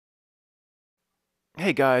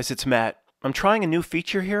Hey guys, it's Matt. I'm trying a new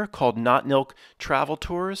feature here called Notnilc Travel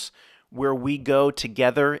Tours, where we go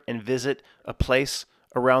together and visit a place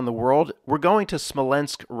around the world. We're going to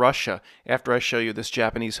Smolensk, Russia, after I show you this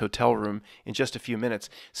Japanese hotel room in just a few minutes.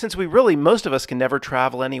 Since most of us can never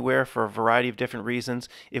travel anywhere for a variety of different reasons,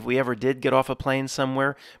 if we ever did get off a plane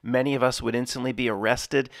somewhere, many of us would instantly be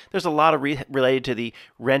arrested. There's a lot of related to the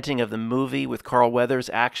renting of the movie with Carl Weathers,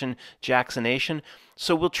 Action Jacksonation.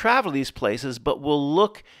 So we'll travel these places, but we'll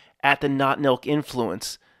look at the Notnilc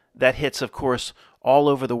influence that hits, of course, all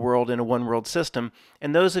over the world in a one world system.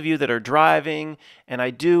 And those of you that are driving, and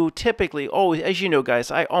I do typically always, as you know,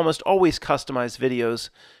 guys, I almost always customize videos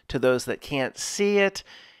to those that can't see it.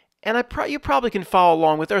 And you probably can follow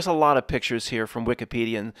along with, there's a lot of pictures here from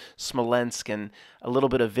Wikipedia and Smolensk and a little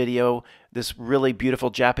bit of video, this really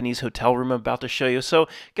beautiful Japanese hotel room I'm about to show you. So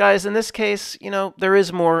guys, in this case, there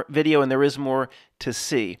is more video and there is more to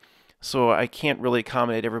see. So I can't really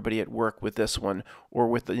accommodate everybody at work with this one or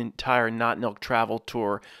with the entire Notnilc travel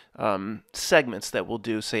tour segments that we'll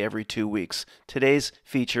do, say, every 2 weeks. Today's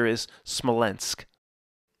feature is Smolensk.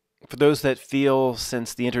 For those that feel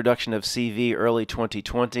since the introduction of CV early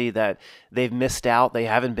 2020 that they've missed out, they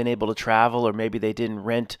haven't been able to travel, or maybe they didn't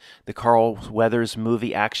rent the Carl Weathers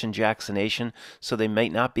movie Action Jacksonation, so they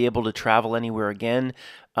might not be able to travel anywhere again,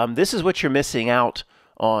 this is what you're missing out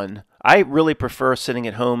on. I really prefer sitting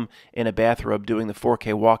at home in a bathrobe doing the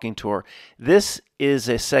 4K walking tour. This is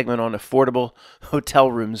a segment on affordable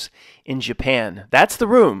hotel rooms in Japan. That's the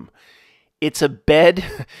room. It's a bed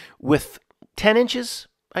with 10 inches,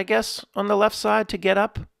 I guess, on the left side to get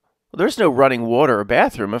up. Well, there's no running water or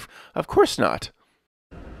bathroom. Of course not.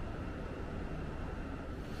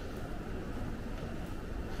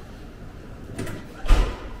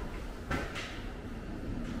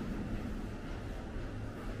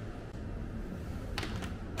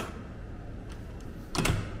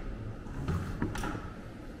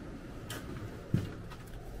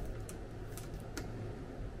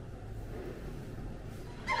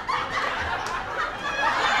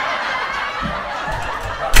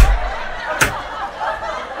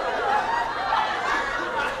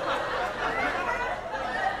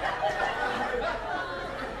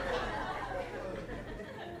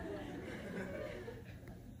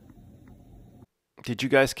 Did you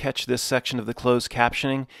guys catch this section of the closed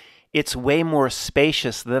captioning? It's way more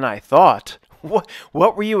spacious than I thought. What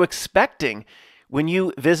were you expecting when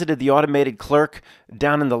you visited the automated clerk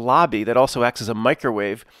down in the lobby that also acts as a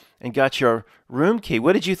microwave and got your room key?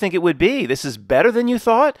 What did you think it would be? This is better than you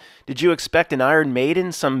thought? Did you expect an Iron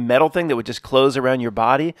Maiden, some metal thing that would just close around your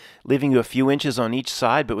body, leaving you a few inches on each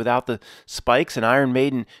side, but without the spikes, an Iron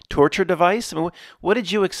Maiden torture device? I mean, what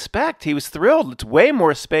did you expect? He was thrilled. It's way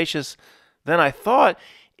more spacious than I thought.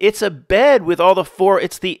 It's a bed with all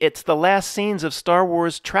it's the last scenes of Star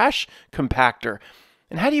Wars trash compactor.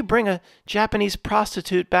 And how do you bring a Japanese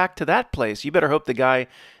prostitute back to that place? You better hope the guy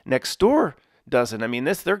next door doesn't. I mean,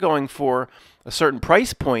 they're going for a certain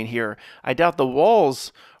price point here. I doubt the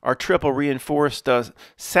walls are triple reinforced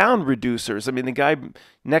sound reducers. I mean, the guy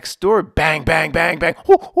next door, bang, bang, bang, bang.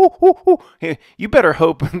 Hoo, hoo, hoo, hoo. You better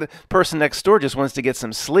hope the person next door just wants to get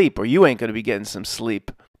some sleep, or you ain't going to be getting some sleep.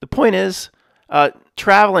 The point is,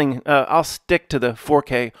 traveling, I'll stick to the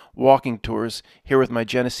 4K walking tours here with my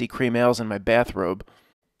Genesee cream ales and my bathrobe,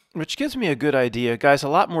 which gives me a good idea. Guys, a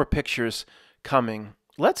lot more pictures coming.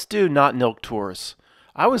 Let's do Notnilc tours.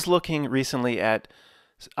 I was looking recently at,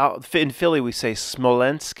 in Philly we say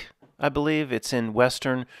Smolensk, I believe. It's in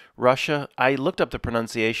western Russia. I looked up the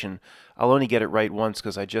pronunciation. I'll only get it right once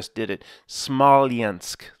because I just did it.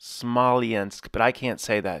 Smolensk, but I can't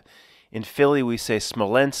say that. In Philly, we say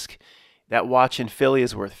Smolensk. That watch in Philly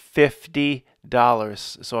is worth $50,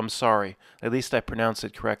 so I'm sorry. At least I pronounced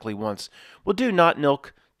it correctly once. We'll do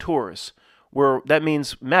Notnilc tours. That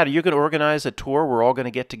means, Matt, are you going to organize a tour we're all going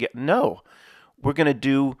to get together? No. We're going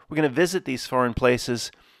to visit these foreign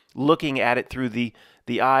places, looking at it through the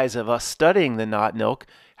eyes of us studying the Notnilc,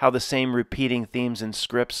 how the same repeating themes and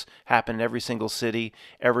scripts happen in every single city,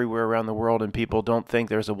 everywhere around the world, and people don't think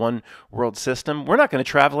there's a one world system. We're not going to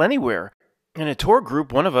travel anywhere. In a tour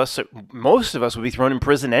group, most of us would be thrown in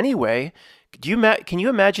prison anyway. Can you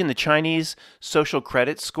imagine the Chinese social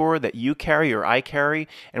credit score that you carry or I carry,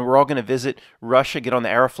 and we're all going to visit Russia, get on the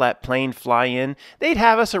Aeroflot plane, fly in? They'd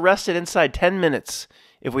have us arrested inside 10 minutes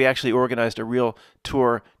if we actually organized a real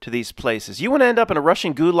tour to these places. You want to end up in a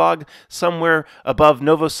Russian gulag somewhere above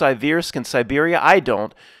Novosibirsk in Siberia? I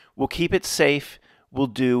don't. We'll keep it safe. We'll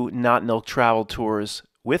do Notnilc travel tours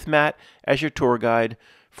with Matt as your tour guide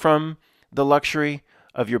from the luxury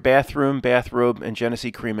of your bathroom, bathrobe, and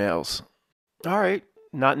Genesee cream ales. All right,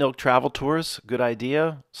 Notnilc travel tours, good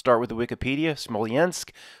idea. Start with the Wikipedia,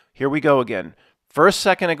 Smolensk. Here we go again. First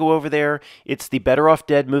second I go over there, it's the Better Off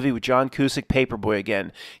Dead movie with John Cusack, Paperboy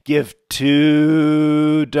again. Give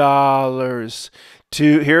 $2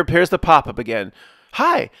 to... Here's the pop-up again.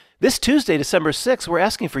 Hi, this Tuesday, December 6th, we're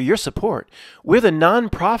asking for your support. We're the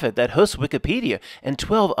non-profit that hosts Wikipedia and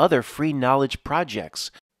 12 other free knowledge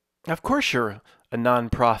projects. Of course you're a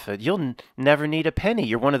non-profit. You'll never need a penny.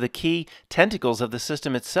 You're one of the key tentacles of the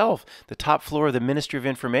system itself, the top floor of the Ministry of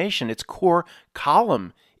Information, its core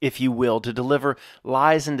column, if you will, to deliver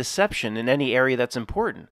lies and deception in any area that's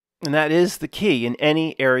important. And that is the key in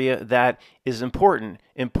any area that is important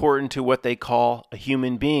to what they call a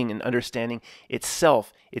human being and understanding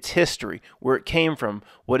itself, its history, where it came from,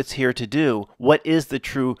 what it's here to do, what is the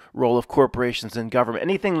true role of corporations and government.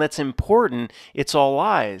 Anything that's important, it's all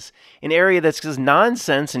lies. An area that's just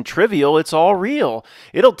nonsense and trivial, it's all real.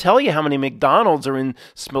 It'll tell you how many McDonald's are in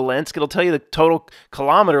Smolensk. It'll tell you the total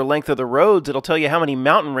kilometer length of the roads. It'll tell you how many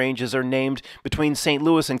mountain ranges are named between St.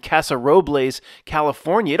 Louis and Casa Robles,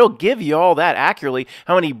 California. It'll give you all that accurately,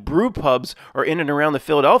 how many brew pubs are in and around the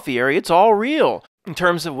Philadelphia area. It's all real. In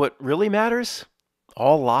terms of what really matters,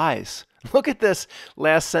 all lies. Look at this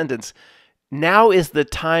last sentence. Now is the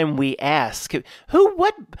time we ask.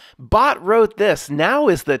 What bot wrote this? Now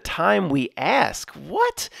is the time we ask.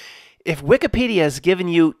 What? If Wikipedia has given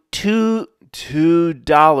you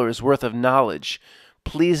 $2 worth of knowledge,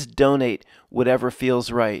 please donate whatever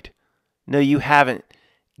feels right. No, you haven't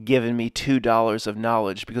given me $2 of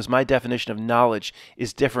knowledge, because my definition of knowledge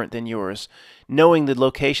is different than yours. Knowing the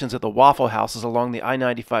locations of the Waffle Houses along the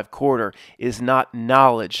I-95 corridor is not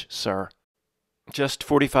knowledge, sir. Just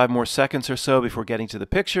 45 more seconds or so before getting to the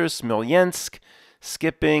pictures. Smolensk,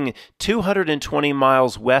 skipping 220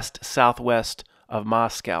 miles west-southwest of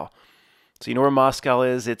Moscow. So you know where Moscow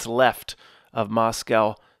is? It's left of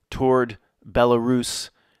Moscow toward Belarus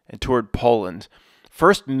and toward Poland.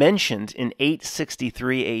 First mentioned in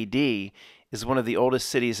 863 AD, is one of the oldest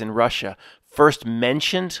cities in Russia. First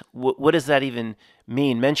mentioned? What does that even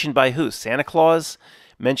mean? Mentioned by who? Santa Claus?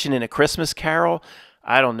 Mentioned in A Christmas Carol?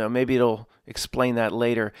 I don't know. Maybe it'll explain that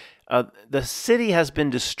later. The city has been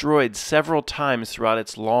destroyed several times throughout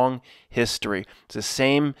its long history. It's the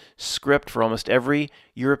same script for almost every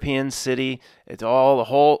European city. The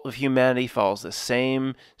whole of humanity follows the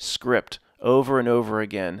same script over and over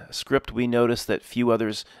again, a script we notice that few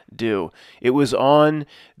others do. It was on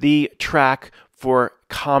the track for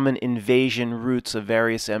common invasion routes of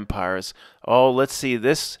various empires. Oh, let's see,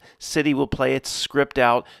 this city will play its script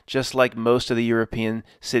out just like most of the European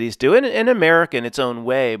cities do, and America in its own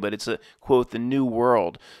way, but it's a, quote, the new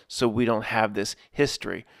world, so we don't have this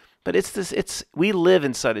history. But we live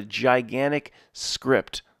inside a gigantic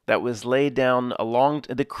script that was laid down along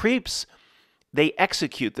the creeps. They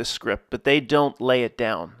execute the script, but they don't lay it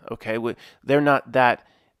down, okay? They're not that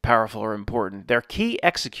powerful or important. They're key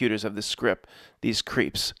executors of the script, these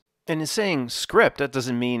creeps. And in saying script, that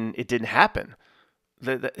doesn't mean it didn't happen.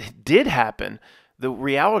 It did happen. The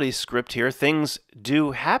reality script here, things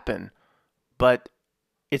do happen, but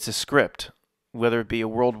it's a script, whether it be a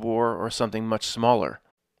world war or something much smaller.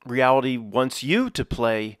 Reality wants you to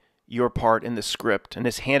play your part in the script and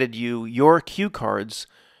has handed you your cue cards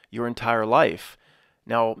your entire life.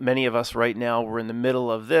 Now, many of us right now, we're in the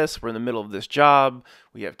middle of this. We're in the middle of this job.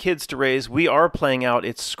 We have kids to raise. We are playing out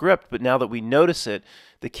its script, but now that we notice it,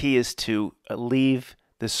 the key is to leave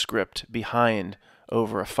the script behind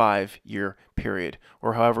over a 5-year period,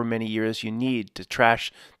 or however many years you need to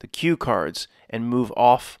trash the cue cards and move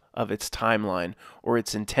off of its timeline or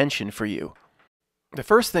its intention for you. The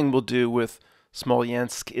first thing we'll do with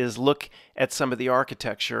Smolensk is look at some of the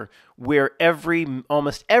architecture where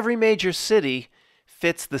almost every major city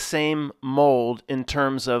fits the same mold in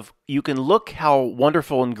terms of you can look how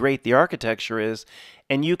wonderful and great the architecture is,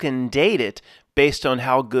 and you can date it based on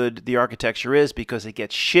how good the architecture is, because it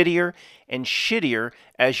gets shittier and shittier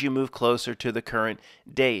as you move closer to the current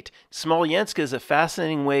date. Smolensk is a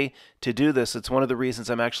fascinating way to do this. It's one of the reasons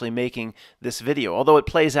I'm actually making this video, although it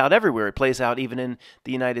plays out everywhere. It plays out even in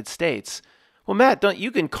the United States. Well, Matt,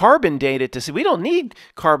 you can carbon date it to see. We don't need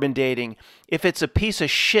carbon dating. If it's a piece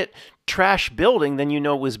of shit trash building, then you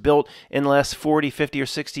know it was built in the last 40, 50, or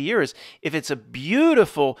 60 years. If it's a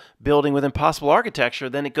beautiful building with impossible architecture,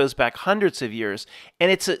 then it goes back hundreds of years.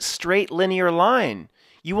 And it's a straight linear line.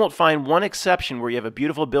 You won't find one exception where you have a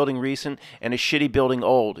beautiful building recent and a shitty building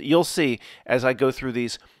old. You'll see as I go through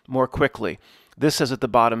these more quickly. This says at the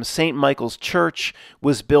bottom, St. Michael's Church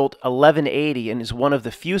was built 1180 and is one of the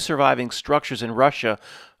few surviving structures in Russia.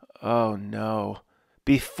 Oh no.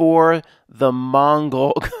 Before the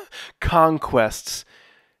Mongol conquests.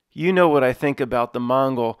 You know what I think about the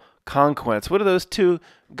Mongol conquest. What are those two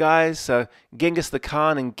guys, Genghis the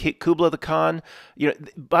Khan and Kublai the Khan? You know,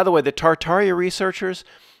 by the way, the Tartaria researchers,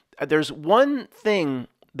 there's one thing,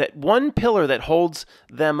 that one pillar that holds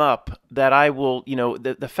them up, that I will,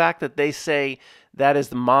 the fact that they say that is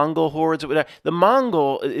the Mongol hordes. The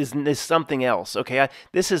Mongol is something else. Okay,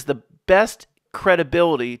 this is the best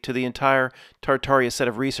credibility to the entire Tartaria set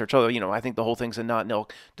of research. Although, I think the whole thing's a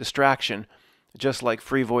Notnilc distraction. Just like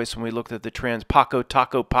Free Voice when we looked at the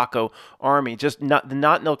Paco army. The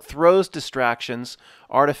Notnilc throws distractions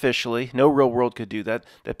artificially. No real world could do that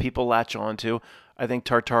people latch onto. I think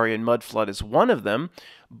Tartarian Mudflood is one of them.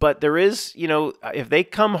 But there is, if they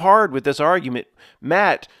come hard with this argument,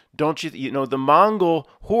 Matt, don't you, the Mongol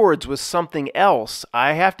hordes was something else.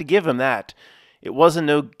 I have to give him that. It wasn't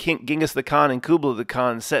no Genghis the Khan and Kublai the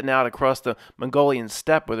Khan setting out across the Mongolian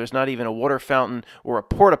steppe where there's not even a water fountain or a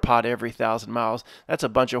porta-pot every 1,000 miles. That's a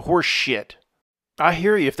bunch of horse shit. I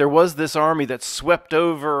hear you. If there was this army that swept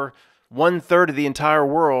over 1/3 of the entire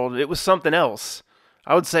world, it was something else.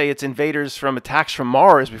 I would say it's invaders from attacks from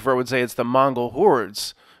Mars before I would say it's the Mongol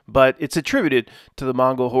hordes. But it's attributed to the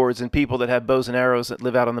Mongol hordes and people that have bows and arrows that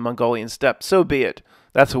live out on the Mongolian steppe. So be it.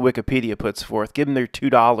 That's what Wikipedia puts forth. Give them their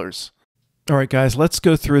 $2. All right, guys, let's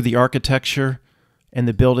go through the architecture and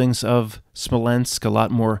the buildings of Smolensk a lot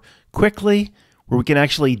more quickly, where we can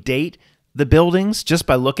actually date the buildings just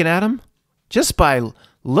by looking at them. Just by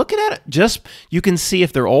looking at it, you can see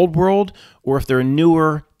if they're old world or if they're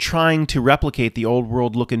newer, trying to replicate the old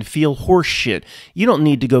world look and feel. Horse shit. You don't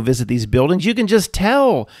need to go visit these buildings. You can just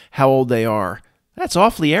tell how old they are. That's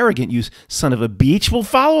awfully arrogant, you son of a beach. Well,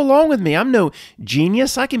 follow along with me. I'm no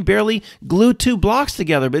genius. I can barely glue 2 blocks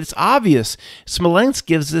together, but it's obvious. Smolensk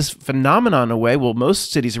gives this phenomenon away. Well,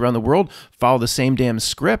 most cities around the world follow the same damn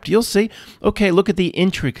script. You'll see. Okay, look at the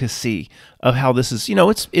intricacy of how this is.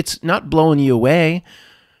 It's not blowing you away.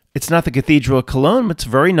 It's not the Cathedral of Cologne, but it's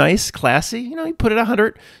very nice, classy. You put it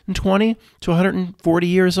 120 to 140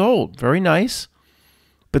 years old. Very nice.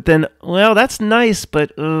 But then, well, that's nice,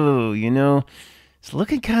 but, it's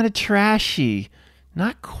looking kind of trashy.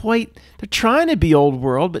 Not quite. They're trying to be old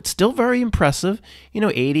world, but still very impressive.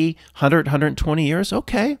 80, 100, 120 years.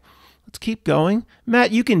 Okay, let's keep going.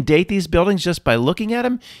 Matt, you can date these buildings just by looking at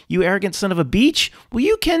them. You arrogant son of a beach. Well,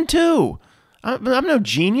 you can too. I'm no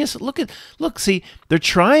genius. Look, see, they're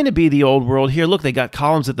trying to be the old world here. Look, they got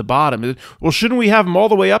columns at the bottom. Well, shouldn't we have them all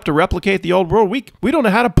the way up to replicate the old world? We don't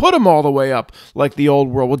know how to put them all the way up like the old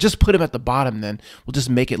world. We'll just put them at the bottom then. We'll just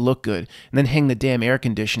make it look good. And then hang the damn air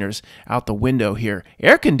conditioners out the window here.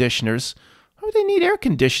 Air conditioners? Why would they need air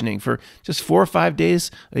conditioning for just 4 or 5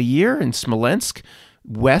 days a year in Smolensk,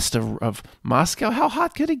 west of Moscow? How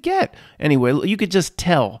hot could it get? Anyway, you could just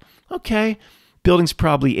tell. Okay, building's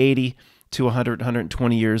probably 80 to 100,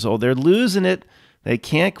 120 years old. They're losing it. They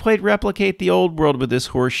can't quite replicate the old world with this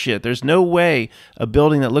horse shit. There's no way a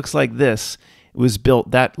building that looks like this was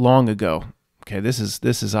built that long ago. Okay, this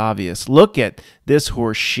is obvious. Look at this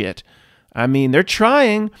horse shit. I mean, they're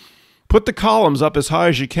trying. Put the columns up as high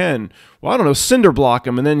as you can. Well, I don't know, cinder block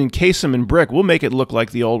them and then encase them in brick. We'll make it look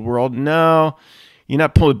like the old world. No, you're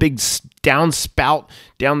not pulling a big downspout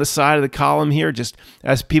down the side of the column here. Just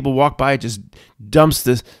as people walk by, it just dumps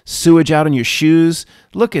the sewage out on your shoes.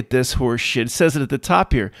 Look at this horse shit. It says it at the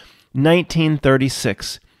top here.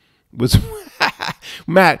 1936 was...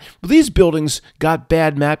 Matt, these buildings got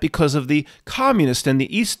bad, Matt, because of the communist and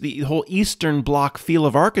the whole Eastern Bloc feel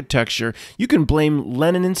of architecture. You can blame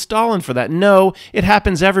Lenin and Stalin for that. No, it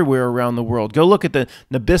happens everywhere around the world. Go look at the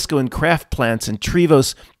Nabisco and Kraft plants in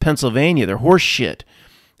Trevose, Pennsylvania. They're horse shit.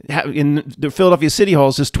 In the Philadelphia City Hall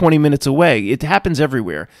is just 20 minutes away. It happens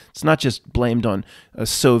everywhere. It's not just blamed on a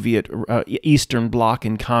Soviet Eastern Bloc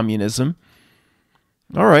and communism.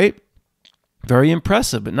 All right. Very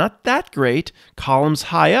impressive, but not that great. Columns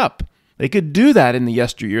high up. They could do that in the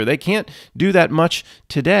yesteryear. They can't do that much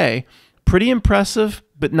today. Pretty impressive,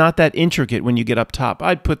 but not that intricate when you get up top.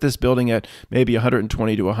 I'd put this building at maybe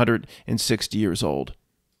 120 to 160 years old.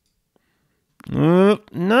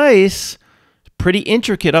 Nice. Pretty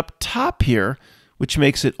intricate up top here, which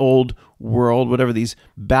makes it old world, whatever these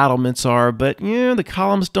battlements are. But, the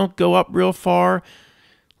columns don't go up real far.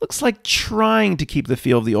 Looks like trying to keep the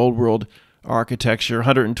feel of the old world architecture,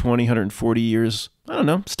 120, 140 years. I don't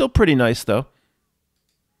know. Still pretty nice, though.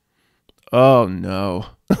 Oh, no.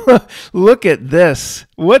 Look at this.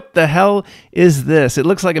 What the hell is this? It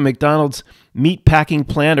looks like a McDonald's meat packing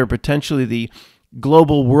plant or potentially the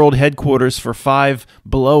global world headquarters for Five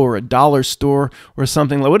Below or a dollar store or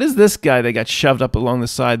something. What is this guy that got shoved up along the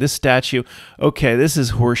side? This statue. Okay, this is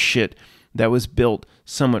horse shit. that was built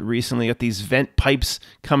somewhat recently. Got these vent pipes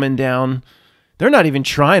coming down. They're not even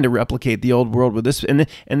trying to replicate the old world with this. And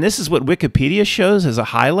this is what Wikipedia shows as a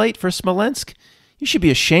highlight for Smolensk. You should be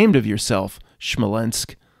ashamed of yourself,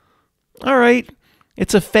 Smolensk. All right,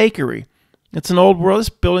 it's a fakery. It's an old world. This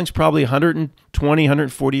building's probably 120,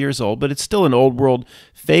 140 years old, but it's still an old world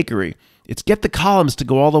fakery. It's get the columns to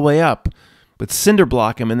go all the way up, but cinder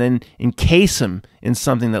block them and then encase them in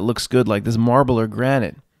something that looks good like this marble or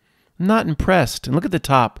granite. I'm not impressed. And look at the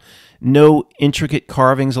top. No intricate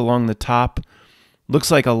carvings along the top.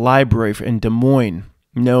 Looks like a library in Des Moines.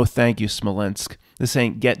 No, thank you, Smolensk. This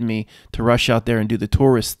ain't getting me to rush out there and do the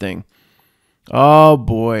tourist thing. Oh,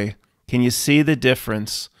 boy. Can you see the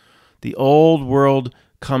difference? The old world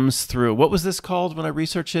comes through. What was this called when I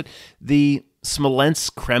researched it? The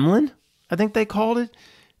Smolensk Kremlin, I think they called it.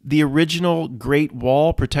 The original Great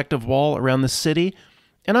Wall, protective wall around the city.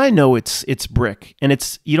 And I know it's brick, and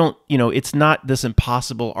it's not this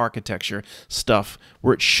impossible architecture stuff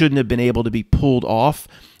where it shouldn't have been able to be pulled off,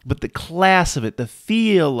 but the class of it, the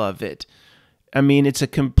feel of it, I mean, it's a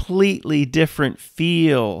completely different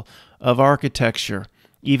feel of architecture,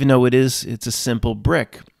 even though it's a simple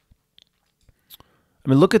brick. I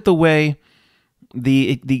mean, look at the way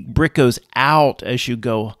the brick goes out as you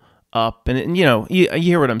go up, and you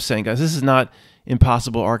hear what I'm saying, guys. This is not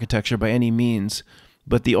impossible architecture by any means.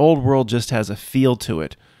 But the old world just has a feel to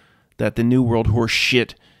it that the new world horse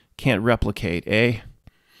shit can't replicate, eh?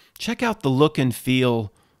 Check out the look and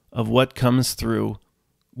feel of what comes through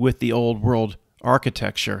with the old world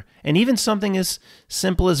architecture. And even something as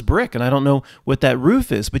simple as brick. And I don't know what that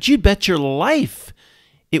roof is, but you'd bet your life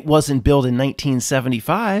it wasn't built in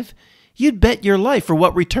 1975. You'd bet your life. For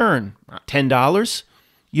what return? $10?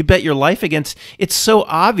 You bet your life against... It's so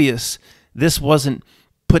obvious this wasn't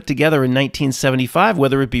put together in 1975,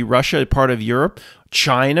 whether it be Russia, part of Europe,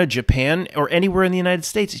 China, Japan, or anywhere in the United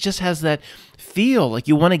States. It just has that feel like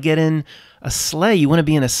you want to get in a sleigh. You want to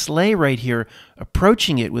be in a sleigh right here,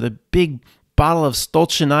 approaching it with a big bottle of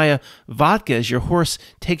Stolchanaya vodka as your horse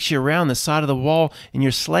takes you around the side of the wall in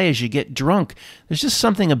your sleigh as you get drunk. There's just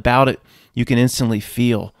something about it you can instantly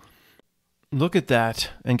feel. Look at that.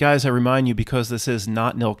 And guys, I remind you, because this is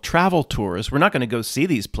Notnilc Travel Tours, we're not going to go see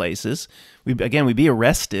these places. We'd be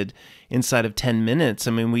arrested inside of 10 minutes.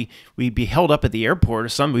 I mean, we'd be held up at the airport, or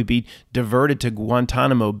something. We'd be diverted to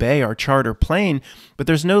Guantanamo Bay, our charter plane. But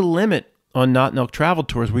there's no limit on Notnilc Travel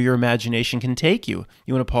Tours where your imagination can take you.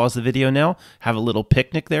 You want to pause the video now? Have a little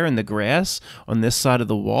picnic there in the grass on this side of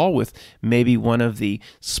the wall with maybe one of the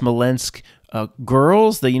Smolensk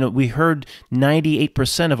girls. We heard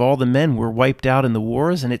 98% of all the men were wiped out in the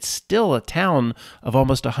wars, and it's still a town of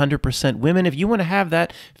almost 100% women. If you want to have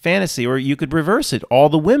that fantasy, or you could reverse it, all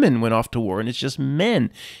the women went off to war and it's just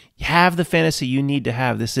men. Have the fantasy you need to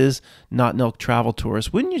have. This is Notnilc Travel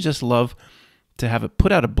Tours. Wouldn't you just love to have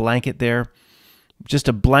put out a blanket there? Just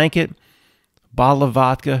a blanket, bottle of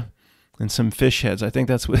vodka, and some fish heads. I think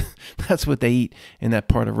that's what they eat in that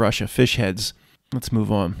part of Russia, fish heads. Let's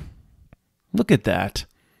move on. Look at that.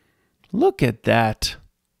 Look at that.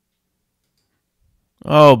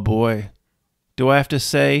 Oh, boy. Do I have to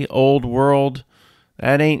say old world?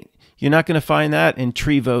 You're not going to find that in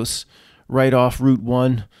Trevos right off Route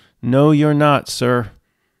 1. No, you're not, sir.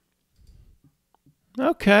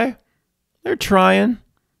 Okay. They're trying.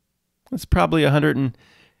 It's probably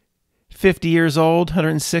 150 years old,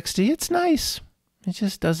 160. It's nice. It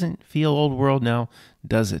just doesn't feel old world now,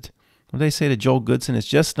 does it? What they say to Joel Goodson, it's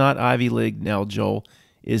just not Ivy League now, Joel,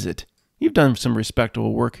 is it? You've done some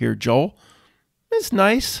respectable work here, Joel. It's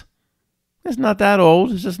nice. It's not that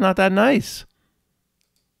old. It's just not that nice.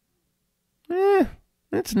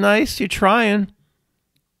 It's nice. You're trying.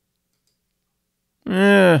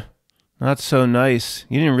 Not so nice.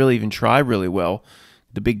 You didn't really even try really well.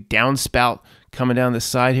 The big downspout coming down the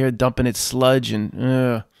side here, dumping its sludge,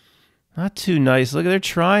 and not too nice. Look, they're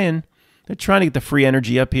trying. They're trying to get the free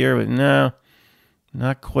energy up here, but no,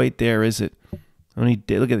 not quite there, is it? Look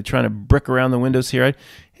at it, trying to brick around the windows here.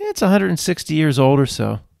 It's 160 years old or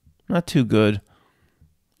so. Not too good.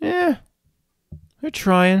 Yeah, they're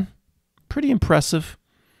trying. Pretty impressive.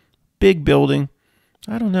 Big building.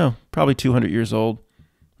 I don't know. Probably 200 years old.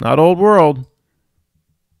 Not old world.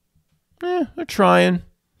 They're trying.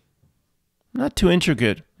 Not too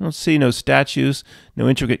intricate. I don't see no statues, no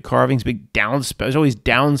intricate carvings, big downspouts. There's always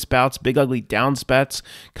downspouts, big ugly downspouts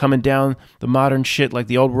coming down the modern shit like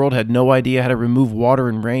the old world had no idea how to remove water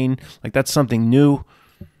and rain. Like that's something new.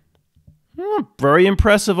 Very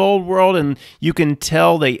impressive old world, and you can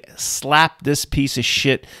tell they slapped this piece of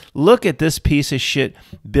shit. Look at this piece of shit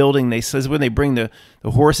building. They says when they bring the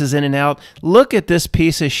horses in and out, look at this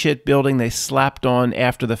piece of shit building they slapped on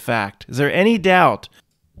after the fact. Is there any doubt?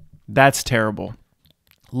 That's terrible.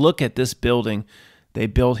 Look at this building they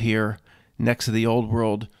built here next to the old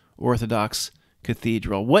world Orthodox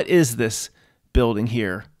Cathedral. What is this building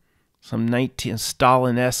here? Some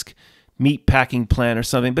Stalin-esque meatpacking plant or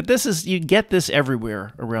something. But this is, you get this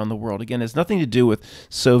everywhere around the world. Again, it has nothing to do with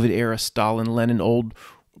Soviet-era Stalin, Lenin, old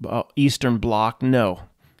Eastern Bloc. No.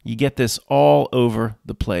 You get this all over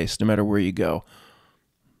the place, no matter where you go.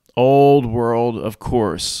 Old world, of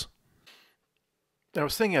course. I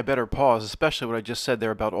was thinking I better pause, especially what I just said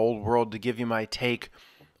there about old world, to give you my take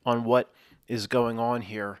on what is going on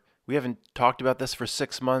here. We haven't talked about this for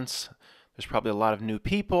 6 months. There's probably a lot of new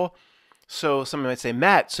people. So someone might say,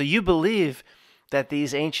 Matt, so you believe that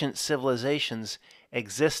these ancient civilizations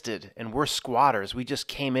existed and we're squatters. We just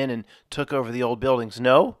came in and took over the old buildings.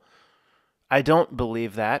 No, I don't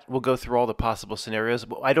believe that. We'll go through all the possible scenarios.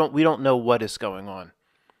 But we don't know what is going on.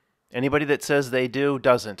 Anybody that says they do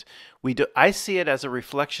doesn't. I see it as a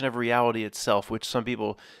reflection of reality itself, which some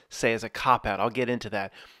people say is a cop-out. I'll get into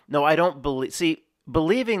that. No, I don't believe. See,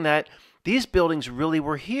 believing that these buildings really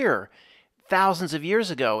were here thousands of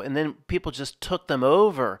years ago, and then people just took them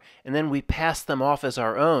over, and then we passed them off as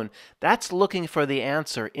our own. That's looking for the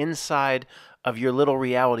answer inside of your little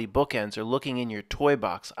reality bookends or looking in your toy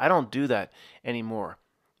box. I don't do that anymore.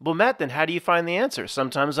 Well, Matt, then how do you find the answer?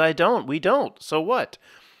 Sometimes I don't. We don't. So what?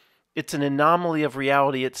 It's an anomaly of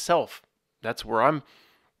reality itself. That's where I'm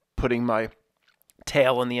putting my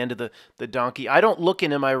tail on the end of the donkey. I don't look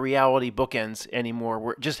into my reality bookends anymore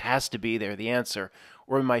where it just has to be there, the answer,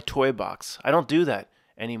 or in my toy box. I don't do that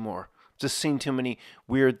anymore. Just seen too many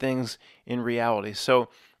weird things in reality. So,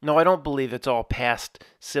 no, I don't believe it's all past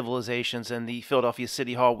civilizations and the Philadelphia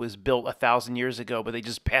City Hall was built 1,000 years ago, but they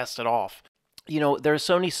just passed it off. You know, there's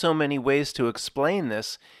only so many ways to explain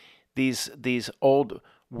this, these old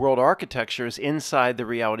world architectures inside the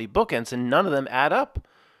reality bookends, and none of them add up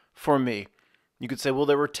for me. You could say, well,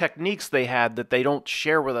 there were techniques they had that they don't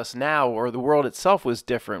share with us now, or the world itself was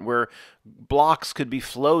different, where blocks could be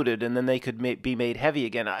floated and then they could be made heavy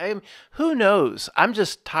again. Who knows? I'm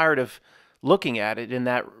just tired of looking at it in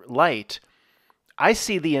that light. I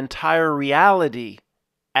see the entire reality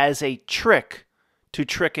as a trick to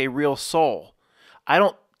trick a real soul. I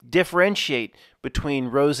don't differentiate between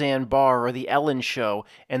Roseanne Barr or the Ellen Show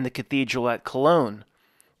and the cathedral at Cologne.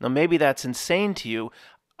 Now, maybe that's insane to you,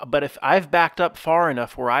 but if I've backed up far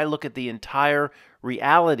enough where I look at the entire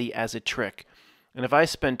reality as a trick, and if I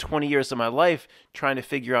spend 20 years of my life trying to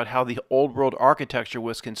figure out how the old world architecture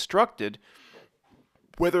was constructed,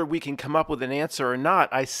 whether we can come up with an answer or not,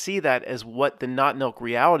 I see that as what the Notnilc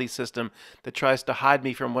reality system that tries to hide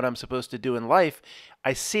me from what I'm supposed to do in life,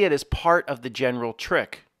 I see it as part of the general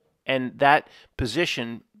trick. And that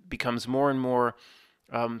position becomes more and more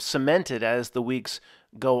cemented as the weeks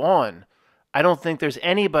go on. I don't think there's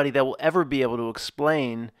anybody that will ever be able to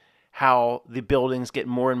explain how the buildings get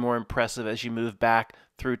more and more impressive as you move back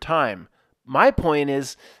through time. My point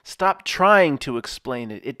is, stop trying to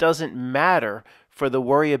explain it. It doesn't matter for the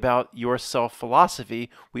worry about yourself philosophy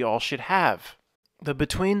we all should have. The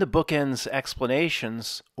between the bookends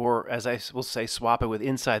explanations, or as I will say, swap it with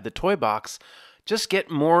inside the toy box, just get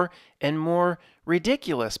more and more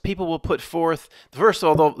ridiculous. People will put forth, first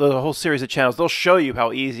of all, the whole series of channels, they'll show you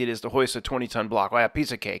how easy it is to hoist a 20-ton block. Well, a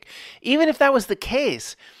piece of cake. Even if that was the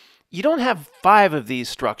case, you don't have 5 of these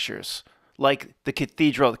structures. Like the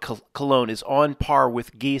Cathedral of Cologne is on par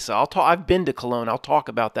with Giza. I've been to Cologne. I'll talk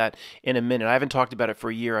about that in a minute. I haven't talked about it for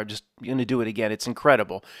a year. I'm just going to do it again. It's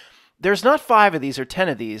incredible. There's not 5 of these or 10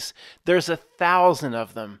 of these. There's 1,000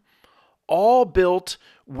 of them, all built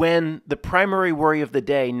when the primary worry of the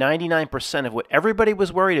day, 99% of what everybody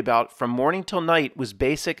was worried about from morning till night, was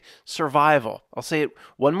basic survival. I'll say it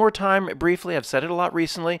one more time briefly. I've said it a lot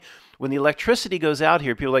recently. When the electricity goes out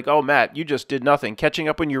here, people are like, oh, Matt, you just did nothing. Catching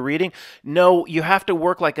up when you're reading? No, you have to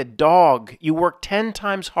work like a dog. You work 10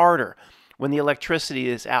 times harder when the electricity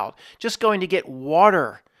is out. Just going to get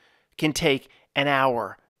water can take an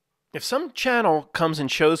hour. If some channel comes and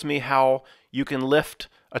shows me how you can lift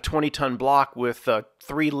a 20-ton block with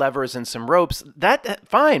 3 levers and some ropes, that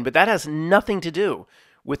fine, but that has nothing to do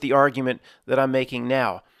with the argument that I'm making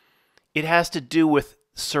now. It has to do with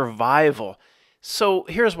survival. So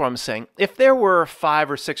here's what I'm saying. If there were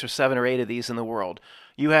 5 or 6 or 7 or 8 of these in the world,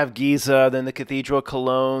 you have Giza, then the Cathedral of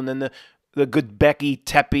Cologne, then the Göbekli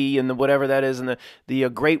Tepe, and the whatever that is, and the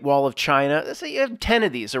Great Wall of China. Let's say you have 10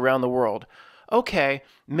 of these around the world. okay,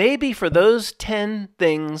 maybe for those 10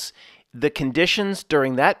 things, the conditions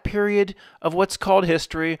during that period of what's called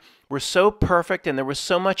history were so perfect and there was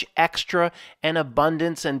so much extra and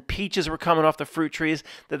abundance and peaches were coming off the fruit trees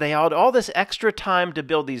that they had all this extra time to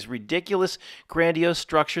build these ridiculous, grandiose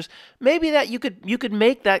structures. Maybe that you could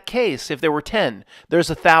make that case if there were 10. There's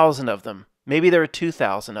 1,000 of them. Maybe there are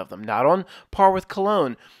 2,000 of them. Not on par with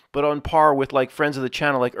Cologne, but on par with like friends of the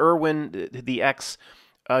channel, like Irwin, the ex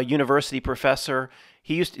university professor.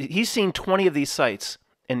 He's seen 20 of these sites.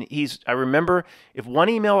 And I remember, if one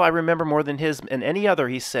email I remember more than his and any other,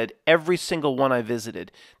 he said, every single one I visited,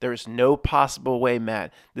 there is no possible way,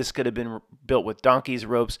 Matt, this could have been built with donkeys,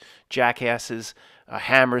 ropes, jackasses,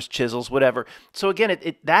 hammers, chisels, whatever. So again,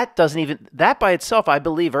 that by itself, I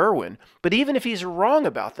believe Irwin. But even if he's wrong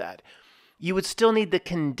about that, you would still need the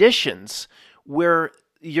conditions where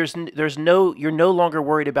you're no longer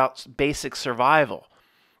worried about basic survival.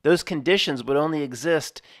 Those conditions would only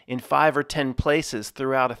exist in 5 or 10 places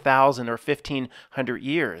throughout 1,000 or 1,500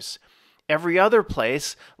 years. Every other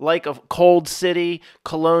place, like a cold city,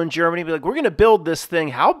 Cologne, Germany, be like, we're going to build this thing.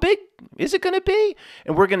 How big is it going to be?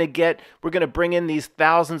 And we're going to bring in these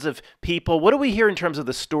thousands of people. What do we hear in terms of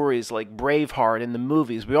the stories like Braveheart in the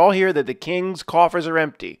movies? We all hear that the king's coffers are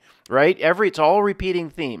empty, right? It's all a repeating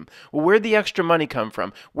theme. Well, where'd the extra money come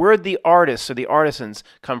from? Where'd the artists or the artisans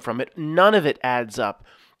come from? None of it adds up.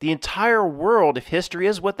 The entire world, if history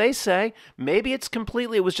is what they say, maybe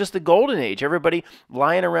it was just the golden age. Everybody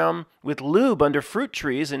lying around with lube under fruit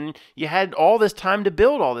trees, and you had all this time to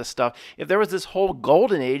build all this stuff. If there was this whole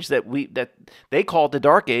golden age that they call it the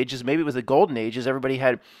dark ages, maybe it was the golden ages, everybody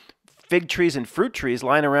had fig trees and fruit trees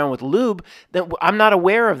lying around with lube, then I'm not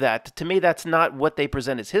aware of that. To me, that's not what they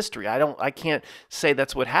present as history. I can't say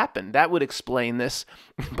that's what happened. That would explain this,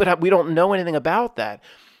 but we don't know anything about that.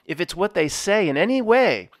 If it's what they say in any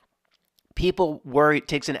way, people worry it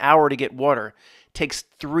takes an hour to get water, takes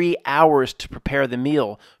 3 hours to prepare the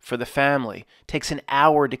meal for the family, takes an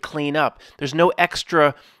hour to clean up. There's no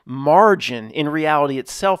extra margin in reality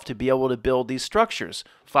itself to be able to build these structures.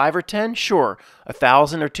 5 or 10? Sure.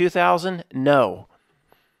 1,000 or 2,000? No.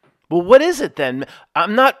 Well, what is it then?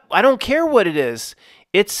 I don't care what it is.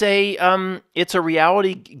 It's a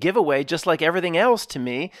reality giveaway, just like everything else to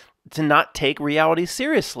me, to not take reality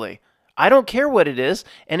seriously. I don't care what it is,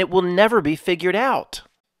 and it will never be figured out.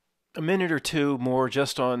 A minute or two more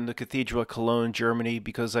just on the Cathedral at Cologne, Germany,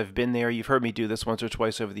 because I've been there. You've heard me do this once or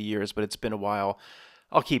twice over the years, but it's been a while.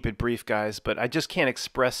 I'll keep it brief, guys, but I just can't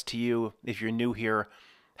express to you, if you're new here,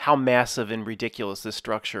 how massive and ridiculous this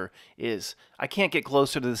structure is. I can't get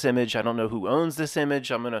closer to this image. I don't know who owns this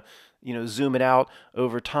image. I'm going to zoom it out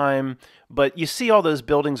over time. But you see all those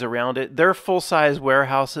buildings around it. They're full-size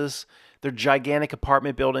warehouses. They're gigantic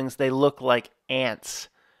apartment buildings. They look like ants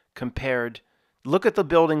compared. Look at the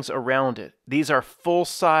buildings around it. These are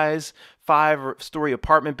full-size 5-story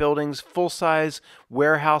apartment buildings, full-size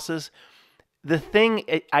warehouses. The thing,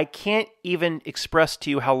 I can't even express to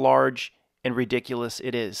you how large and ridiculous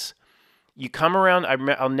it is. You come around,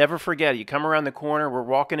 I'll never forget it. You come around the corner, we're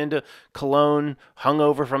walking into Cologne,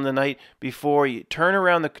 hungover from the night before. You turn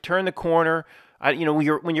the corner.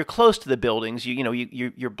 When you're close to the buildings,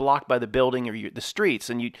 you're blocked by the building or the streets,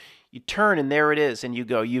 and you turn and there it is, and you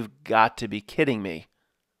go, you've got to be kidding me.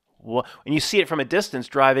 What? And you see it from a distance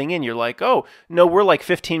driving in, you're like, oh no, we're like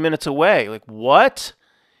 15 minutes away. Like, what?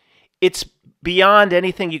 It's beyond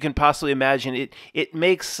anything you can possibly imagine. It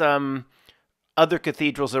makes other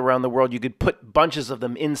cathedrals around the world, you could put bunches of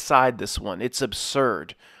them inside this one. It's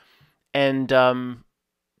absurd. And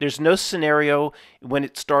there's no scenario when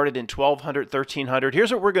it started in 1200, 1300.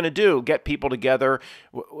 Here's what we're going to do. Get people together.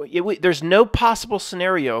 There's no possible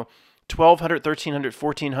scenario, 1200, 1300,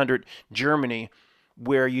 1400 Germany,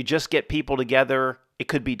 where you just get people together. It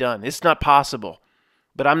could be done. It's not possible.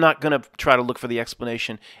 But I'm not going to try to look for the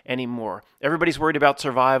explanation anymore. Everybody's worried about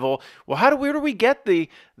survival. Well, where do we get the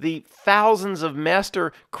thousands of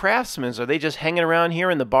master craftsmen? Are they just hanging around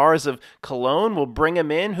here in the bars of Cologne? We'll bring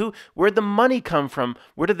them in. Where'd the money come from?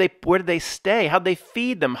 Where did they stay? How'd they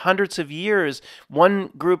feed them? Hundreds of years. One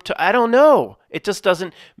group I don't know. It just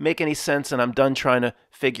doesn't make any sense, and I'm done trying to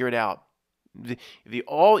figure it out. These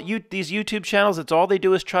YouTube channels, that's all they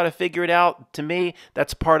do is try to figure it out. To me,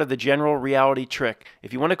 that's part of the general reality trick.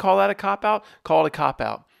 If you want to call that a cop-out, call it a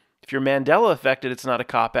cop-out. If you're Mandela affected, it's not a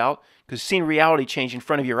cop-out, because you've seen reality change in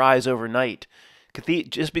front of your eyes overnight.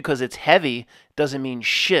 Just because it's heavy doesn't mean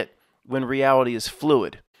shit when reality is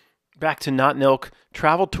fluid. Back to Notnilc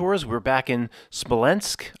travel tours. We're back in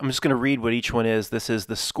Smolensk. I'm just going to read what each one is. This is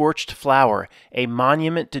The Scorched Flower, a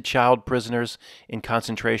monument to child prisoners in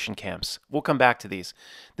concentration camps. We'll come back to these.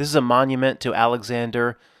 This is a monument to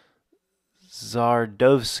Alexander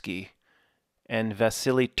Zardovsky and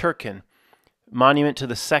Vasily Turkin. Monument to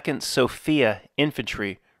the 2nd Sofia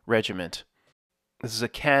Infantry Regiment. This is a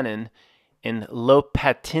cannon in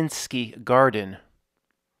Lopatinsky Garden.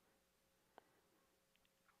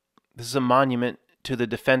 This is a monument to the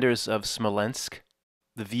defenders of Smolensk.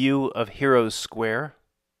 The view of Heroes Square.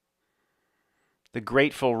 The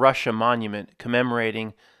Grateful Russia Monument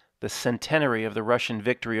commemorating the centenary of the Russian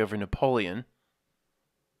victory over Napoleon.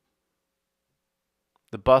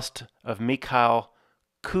 The bust of Mikhail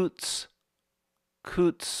Kutsov.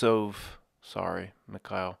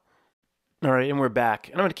 Mikhail. All right, and we're back.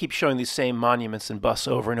 And I'm going to keep showing these same monuments and busts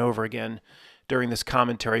over and over again during this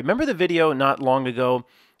commentary. Remember the video not long ago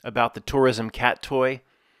about the tourism cat toy?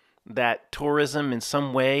 That tourism in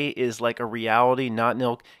some way is like a reality,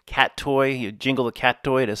 Notnilc cat toy. You jingle the cat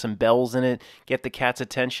toy, it has some bells in it, get the cat's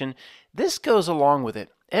attention. This goes along with it.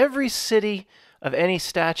 Every city of any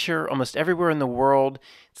stature, almost everywhere in the world,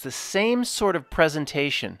 it's the same sort of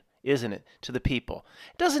presentation, isn't it, to the people?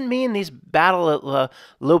 It doesn't mean these battle at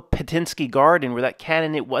Lopatinsky Garden where that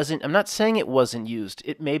cannon, it wasn't, I'm not saying it wasn't used.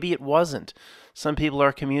 Maybe it wasn't. Some people in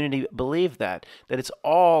our community believe that it's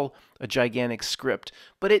all a gigantic script.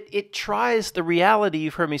 But it tries, the reality,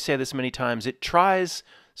 you've heard me say this many times, it tries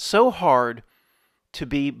so hard to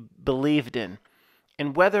be believed in.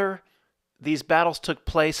 And whether these battles took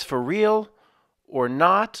place for real or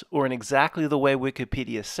not, or in exactly the way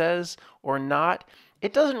Wikipedia says or not,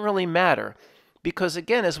 it doesn't really matter. Because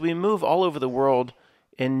again, as we move all over the world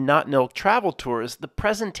in Notnilc travel tours, the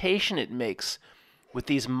presentation it makes with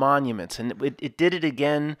these monuments, and it did it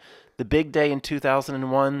again the big day in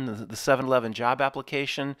 2001, the 7-Eleven job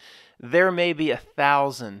application. There may be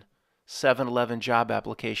 1,000 7-Eleven job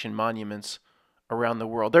application monuments around the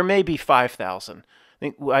world. There may be 5,000.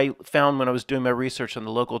 I found when I was doing my research on the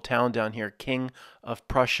local town down here, King of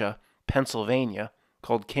Prussia, Pennsylvania,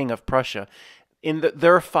 called King of Prussia.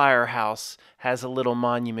 Their firehouse has a little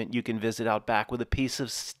monument you can visit out back with a piece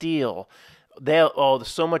of steel. There's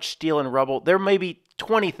so much steel and rubble. There may be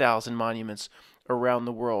 20,000 monuments around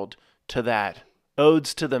the world to that.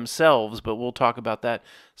 Odes to themselves, but we'll talk about that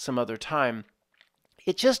some other time.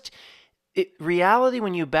 Reality,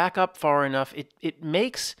 when you back up far enough,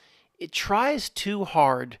 it tries too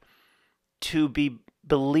hard to be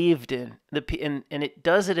believed in. And it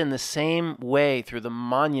does it in the same way through the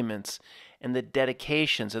monuments and the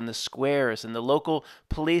dedications and the squares, and the local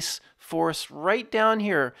police force right down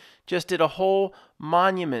here just did a whole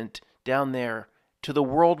monument down there to the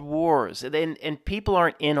world wars. And people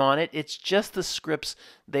aren't in on it. It's just the scripts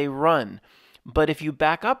they run. But if you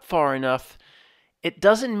back up far enough, it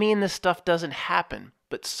doesn't mean this stuff doesn't happen.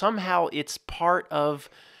 But somehow it's part of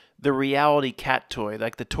the reality cat toy,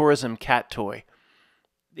 like the tourism cat toy.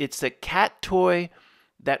 It's a cat toy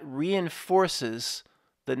that reinforces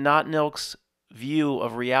the Notnilc's view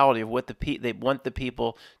of reality, of what they want the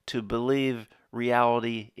people to believe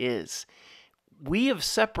reality is. We have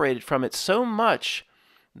separated from it so much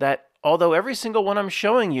that although every single one I'm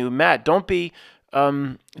showing you, Matt, don't be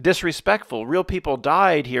disrespectful. Real people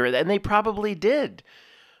died here, and they probably did.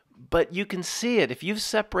 But you can see it. If you've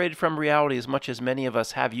separated from reality as much as many of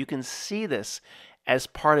us have, you can see this as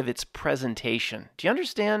part of its presentation. Do you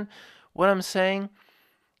understand what I'm saying?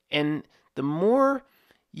 And the more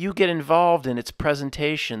you get involved in its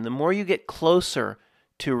presentation, the more you get closer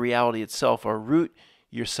to reality itself, or root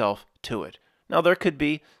yourself to it. Now, there could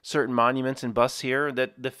be certain monuments and busts here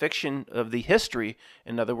that the fiction of the history,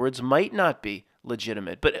 in other words, might not be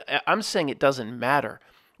legitimate. But I'm saying it doesn't matter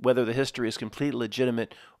whether the history is completely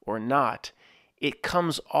legitimate or not. It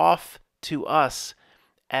comes off to us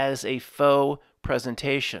as a faux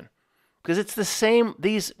presentation. Because it's the same,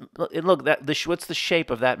 look, what's the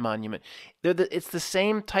shape of that monument? It's the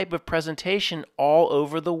same type of presentation all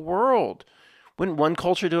over the world. Wouldn't one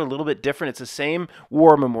culture do it a little bit different? It's the same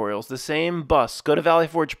war memorials, the same bus. Go to Valley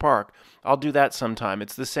Forge Park. I'll do that sometime.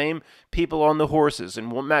 It's the same people on the horses.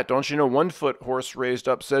 And, well, Matt, don't you know 1-foot horse raised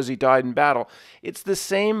up says he died in battle? It's the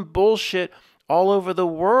same bullshit all over the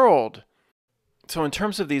world. So in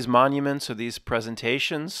terms of these monuments or these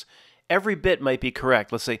presentations, every bit might be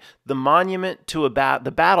correct. Let's say the monument to the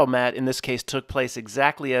battle, Matt, in this case, took place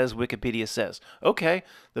exactly as Wikipedia says. Okay,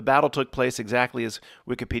 the battle took place exactly as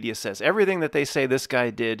Wikipedia says. Everything that they say this guy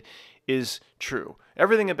did is true.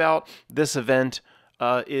 Everything about this event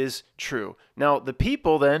is true. Now, the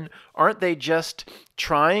people then, aren't they just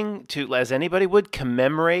trying to, as anybody would,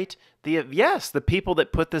 commemorate yes, the people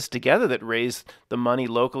that put this together, that raised the money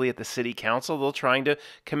locally at the city council, they're trying to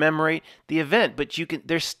commemorate the event, but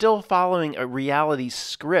they're still following a reality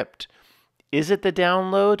script. Is it the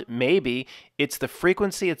download? Maybe. It's the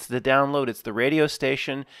frequency, it's the download, it's the radio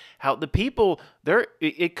station. How the people,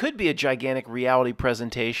 it could be a gigantic reality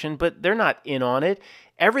presentation, but they're not in on it.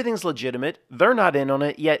 Everything's legitimate. They're not in on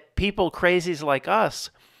it, yet people crazies like us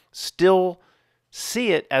still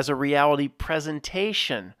see it as a reality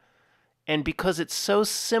presentation. And because it's so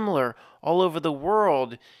similar all over the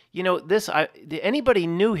world, anybody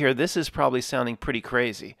new here, this is probably sounding pretty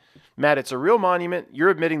crazy. Matt, it's a real monument. You're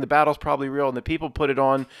admitting the battle's probably real, and the people put it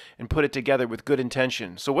on and put it together with good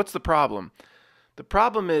intention. So what's the problem? The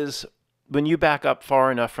problem is when you back up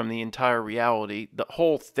far enough from the entire reality, the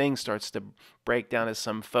whole thing starts to break down as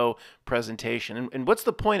some faux presentation. And what's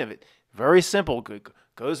the point of it? Very simple.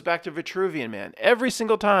 Goes back to Vitruvian Man. Every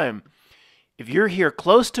single time. If you're here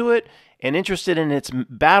close to it and interested in its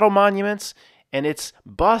battle monuments and its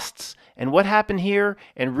busts and what happened here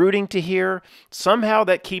and rooting to here, somehow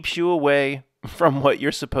that keeps you away from what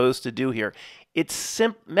you're supposed to do here. It's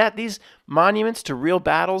Matt, these monuments to real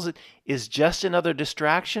battles is just another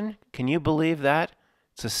distraction. Can you believe that?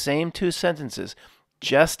 It's the same two sentences.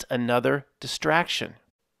 Just another distraction.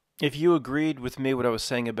 If you agreed with me what I was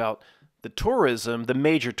saying about the tourism, the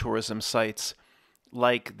major tourism sites,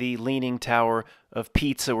 like the Leaning Tower of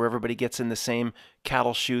Pizza, where everybody gets in the same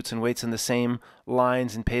cattle chutes and waits in the same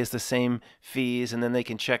lines and pays the same fees, and then they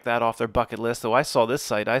can check that off their bucket list. Oh, I saw this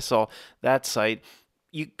site, I saw that site.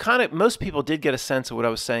 Most people did get a sense of what I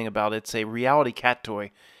was saying about it's a reality cat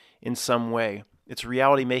toy in some way. It's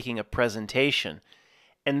reality making a presentation.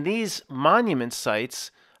 And these monument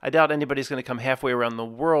sites, I doubt anybody's going to come halfway around the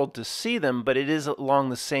world to see them, but it is along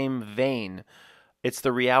the same vein. It's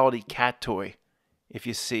the reality cat toy, if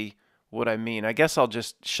you see what I mean. I guess I'll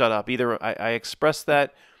just shut up. Either I expressed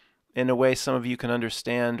that in a way some of you can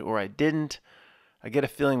understand, or I didn't. I get a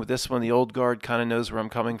feeling with this one, the old guard kind of knows where I'm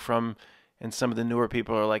coming from, and some of the newer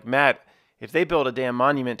people are like, Matt, if they build a damn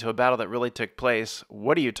monument to a battle that really took place,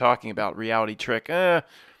 what are you talking about, reality trick?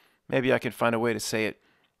 Maybe I can find a way to say it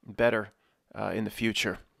better in the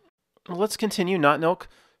future. Well, let's continue. Notnilc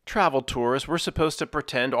travel tours. We're supposed to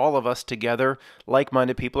pretend all of us together,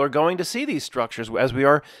 like-minded people, are going to see these structures as we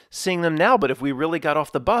are seeing them now. But if we really got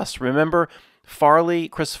off the bus, remember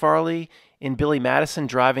Chris Farley in Billy Madison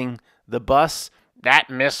driving the bus? That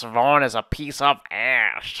Miss Vaughn is a piece of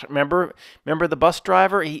ass. Remember the bus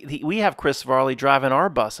driver? We have Chris Farley driving our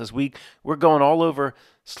buses. We're going all over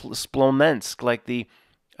Smolensk, like the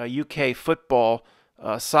UK football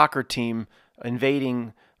soccer team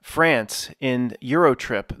invading France in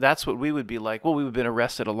Eurotrip. That's what we would be like. Well, we would have been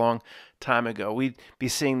arrested a long time ago. We'd be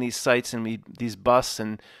seeing these sites and these busts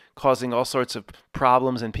and causing all sorts of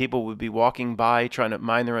problems, and people would be walking by trying to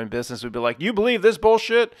mind their own business. We'd be like, you believe this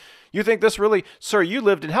bullshit? You think this really... Sir,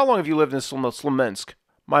 how long have you lived in Smolensk?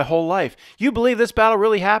 My whole life. You believe this battle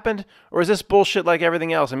really happened? Or is this bullshit like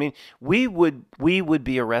everything else? I mean, we would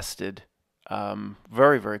be arrested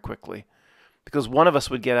very, very quickly, because one of us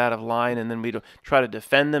would get out of line and then we'd try to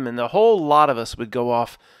defend them, and the whole lot of us would go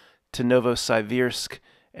off to Novosibirsk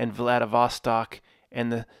and Vladivostok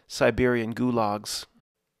and the Siberian gulags.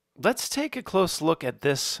 Let's take a close look at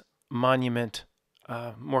this monument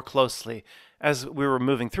more closely. As we were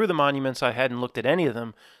moving through the monuments, I hadn't looked at any of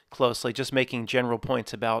them closely, just making general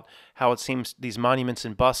points about how it seems these monuments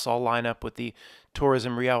and busts all line up with the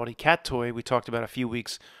tourism reality cat toy we talked about a few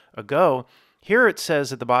weeks ago. Here it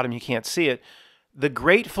says at the bottom, you can't see it, the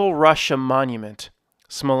Grateful Russia Monument,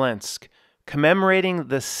 Smolensk, commemorating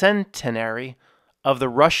the centenary of the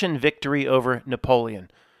Russian victory over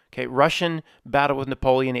Napoleon. Okay, Russian battle with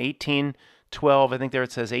Napoleon, 1812. I think there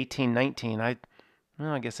it says 1819. I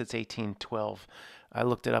guess it's 1812. I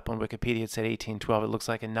looked it up on Wikipedia. It said 1812. It looks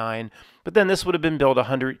like a 9. But then this would have been built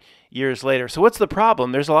 100 years later. So what's the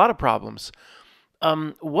problem? There's a lot of problems.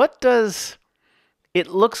 What does... It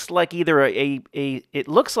looks like either it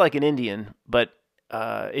looks like an Indian, but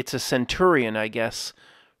it's a centurion, I guess,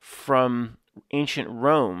 from ancient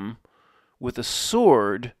Rome with a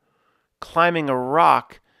sword climbing a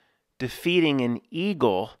rock, defeating an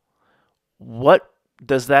eagle. What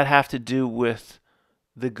does that have to do with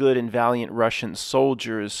the good and valiant Russian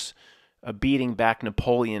soldiers beating back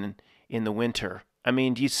Napoleon in the winter? I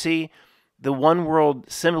mean, do you see the one world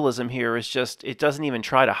symbolism here is just, it doesn't even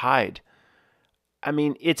try to hide. I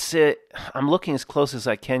mean, I'm looking as close as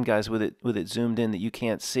I can, guys, with it zoomed in that you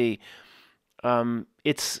can't see.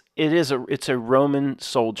 It's a Roman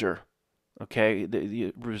soldier, Okay,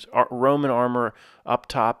 the Roman armor up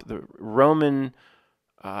top. The Roman,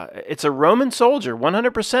 it's a Roman soldier,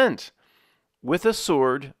 100%, with a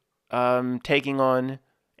sword, taking on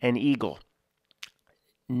an eagle.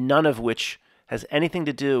 None of which has anything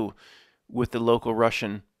to do with the local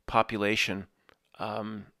Russian population.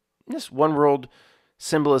 Just one world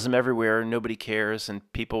symbolism everywhere. Nobody cares,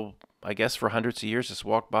 and people, I guess, for hundreds of years just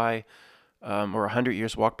walk by, or 100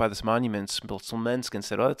 years walk by this monument, Smolensk, and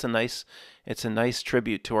said, "Oh, it's a nice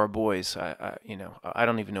tribute to our boys." I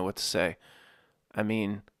don't even know what to say. I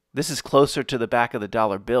mean, this is closer to the back of the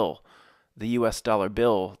dollar bill, the U.S. dollar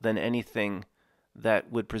bill, than anything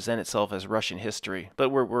that would present itself as Russian history. But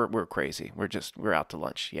we're crazy. We're out to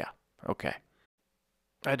lunch. Yeah, okay.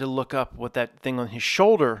 I had to look up what that thing on his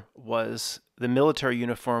shoulder was. The military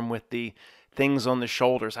uniform with the things on the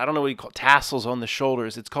shoulders. I don't know what you call it, tassels on the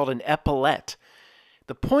shoulders. It's called an epaulette.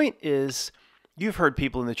 The point is, you've heard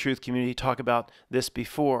people in the truth community talk about this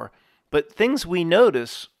before, but things we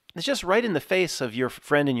notice, it's just right in the face of your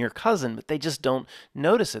friend and your cousin, but they just don't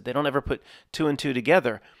notice it. They don't ever put two and two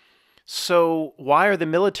together. So why are the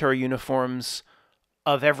military uniforms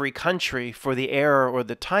of every country for the era or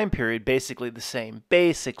the time period basically the same?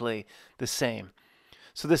 Basically the same.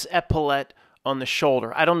 So this epaulette on the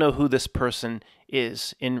shoulder, I don't know who this person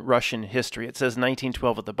is in Russian history. It says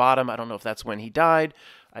 1912 at the bottom. I don't know if that's when he died.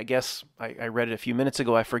 I guess I read it a few minutes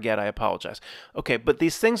ago. I forget. I apologize. Okay, but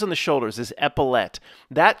these things on the shoulders, this epaulette,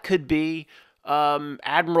 that could be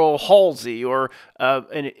Admiral Halsey, or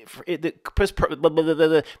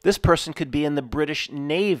this person could be in the British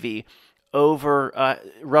Navy over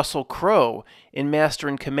Russell Crowe in Master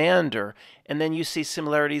and Commander. And then you see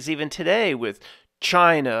similarities even today with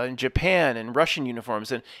China and Japan and Russian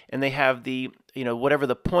uniforms, and they have the, whatever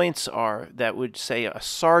the points are that would say a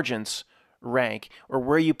sergeant's rank, or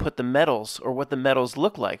where you put the medals, or what the medals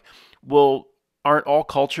look like. Well, aren't all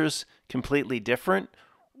cultures completely different?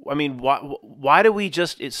 I mean, why do we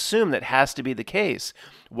just assume that has to be the case?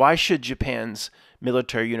 Why should Japan's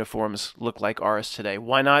military uniforms look like ours today?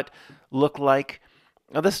 Why not look like,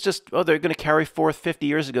 they're going to carry forth, 50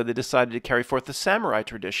 years ago, they decided to carry forth the samurai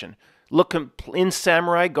tradition. Look in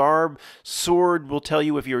samurai garb, sword will tell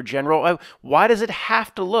you if you're a general. Why does it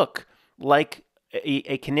have to look like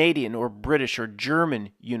a Canadian or British or German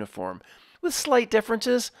uniform? With slight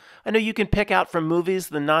differences. I know you can pick out from movies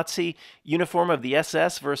the Nazi uniform of the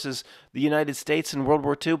SS versus the United States in World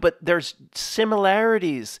War II, but there's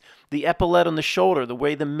similarities. The epaulette on the shoulder, the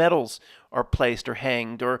way the medals are placed or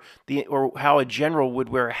hanged, or how a general would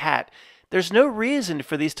wear a hat. There's no reason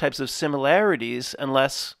for these types of similarities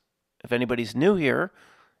unless, if anybody's new here,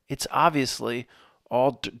 it's obviously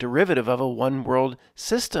all derivative of a one-world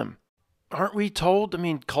system. Aren't we told,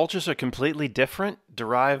 cultures are completely different,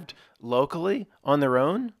 derived locally on their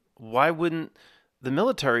own? Why wouldn't the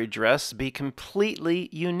military dress be completely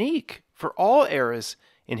unique for all eras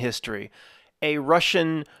in history? A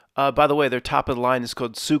Russian, by the way, their top of the line is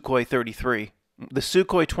called Sukhoi 33. The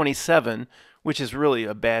Sukhoi 27, which is really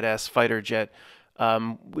a badass fighter jet,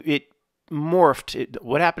 it morphed.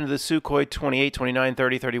 What happened to the Sukhoi 28, 29,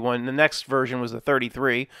 30, 31? The next version was the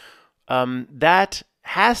 33. That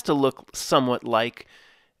has to look somewhat like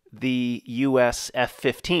the US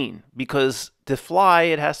F-15, because to fly,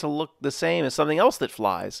 it has to look the same as something else that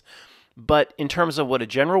flies. But in terms of what a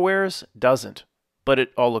general wears, doesn't. But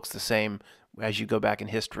it all looks the same as you go back in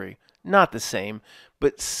history. Not the same,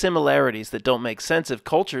 but similarities that don't make sense if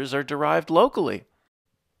cultures are derived locally.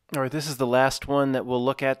 All right, this is the last one that we'll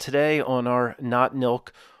look at today on our Notnilc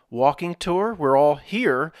walking tour. We're all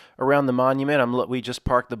here around the monument. We just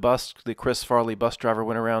parked the bus. The Chris Farley bus driver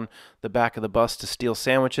went around the back of the bus to steal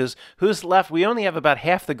sandwiches. Who's left? We only have about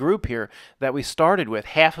half the group here that we started with.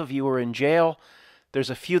 Half of you are in jail. There's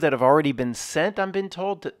a few that have already been sent, I've been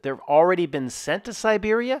told. They've already been sent to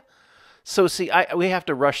Siberia. So see, we have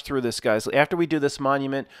to rush through this, guys. After we do this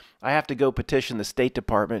monument, I have to go petition the State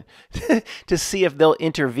Department to see if they'll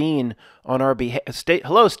intervene on our behalf.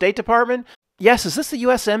 Hello, State Department? Yes, is this the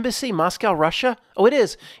U.S. Embassy, Moscow, Russia? Oh, it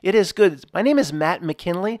is. It is good. My name is Matt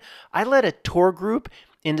McKinley. I led a tour group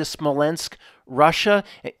into Smolensk, Russia.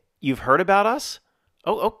 You've heard about us?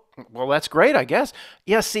 Oh, well, that's great, I guess.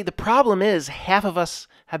 Yeah, see, the problem is half of us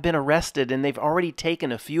have been arrested, and they've already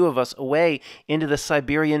taken a few of us away into the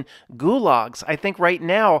Siberian gulags. I think right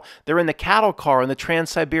now they're in the cattle car on the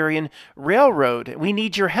Trans-Siberian Railroad. We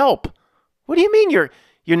need your help. What do you mean you're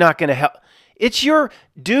not going to help? It's your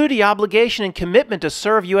duty, obligation, and commitment to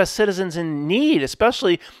serve U.S. citizens in need,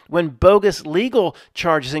 especially when bogus legal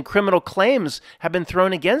charges and criminal claims have been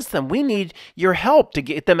thrown against them. We need your help to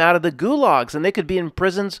get them out of the gulags, and they could be in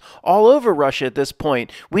prisons all over Russia at this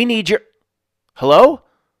point. We need your... Hello?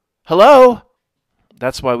 Hello?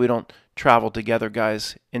 That's why we don't travel together,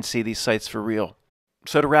 guys, and see these sites for real.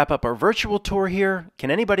 So to wrap up our virtual tour here, can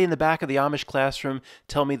anybody in the back of the Amish classroom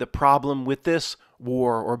tell me the problem with this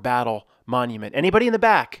war or battle monument? Anybody in the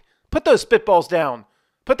back? Put those spitballs down.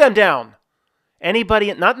 Put them down.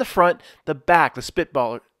 Anybody, not in the front, the back, the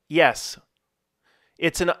spitballer. Yes.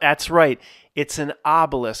 That's right. It's an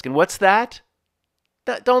obelisk. And what's that?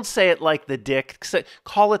 Don't say it like the dick.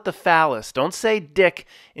 Call it the phallus. Don't say dick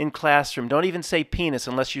in classroom. Don't even say penis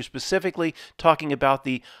unless you're specifically talking about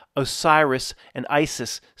the Osiris and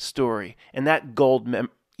Isis story. And that gold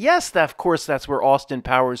yes, of course, that's where Austin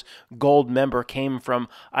Powers' gold member came from.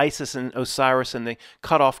 Isis and Osiris and the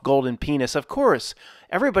cut off golden penis. Of course,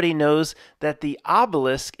 everybody knows that the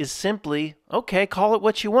obelisk is simply, okay, call it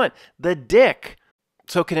what you want, the dick.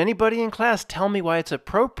 So can anybody in class tell me why it's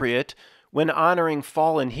appropriate when honoring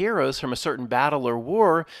fallen heroes from a certain battle or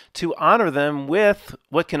war to honor them with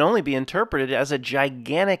what can only be interpreted as a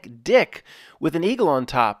gigantic dick with an eagle on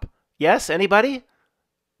top? Yes, anybody?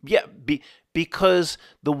 Yeah, because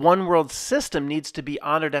the one world system needs to be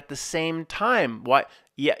honored at the same time. Why?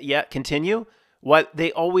 Yeah, continue. What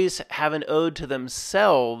they always have an ode to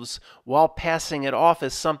themselves while passing it off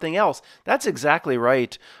as something else. That's exactly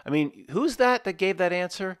right. I mean, who's that gave that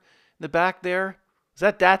answer in the back there? Is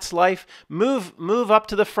that's life? Move up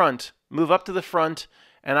to the front. Move up to the front,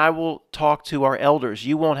 and I will talk to our elders.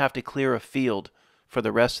 You won't have to clear a field for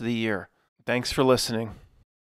the rest of the year. Thanks for listening.